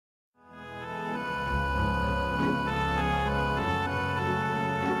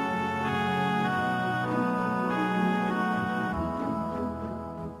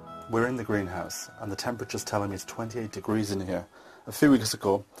We're in the greenhouse and the temperature's telling me it's 28 degrees in here. A few weeks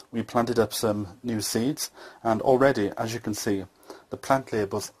ago we planted up some new seeds, and already, as you can see, the plant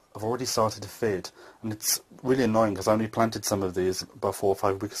labels have already started to fade, and it's really annoying because I only planted some of these about 4 or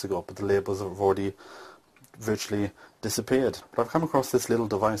 5 weeks ago, but the labels have already virtually disappeared. But I've come across this little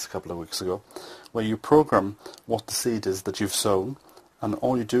device a couple of weeks ago where you program what the seed is that you've sown, and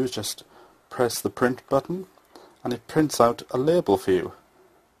all you do is just press the print button and it prints out a label for you.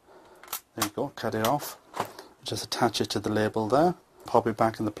 There you go, cut it off, just attach it to the label there, pop it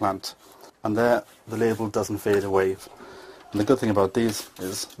back in the plant, and there the label doesn't fade away. And the good thing about these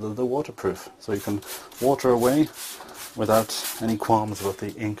is they're waterproof, so you can water away without any qualms about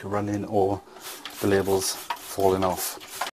the ink running or the labels falling off.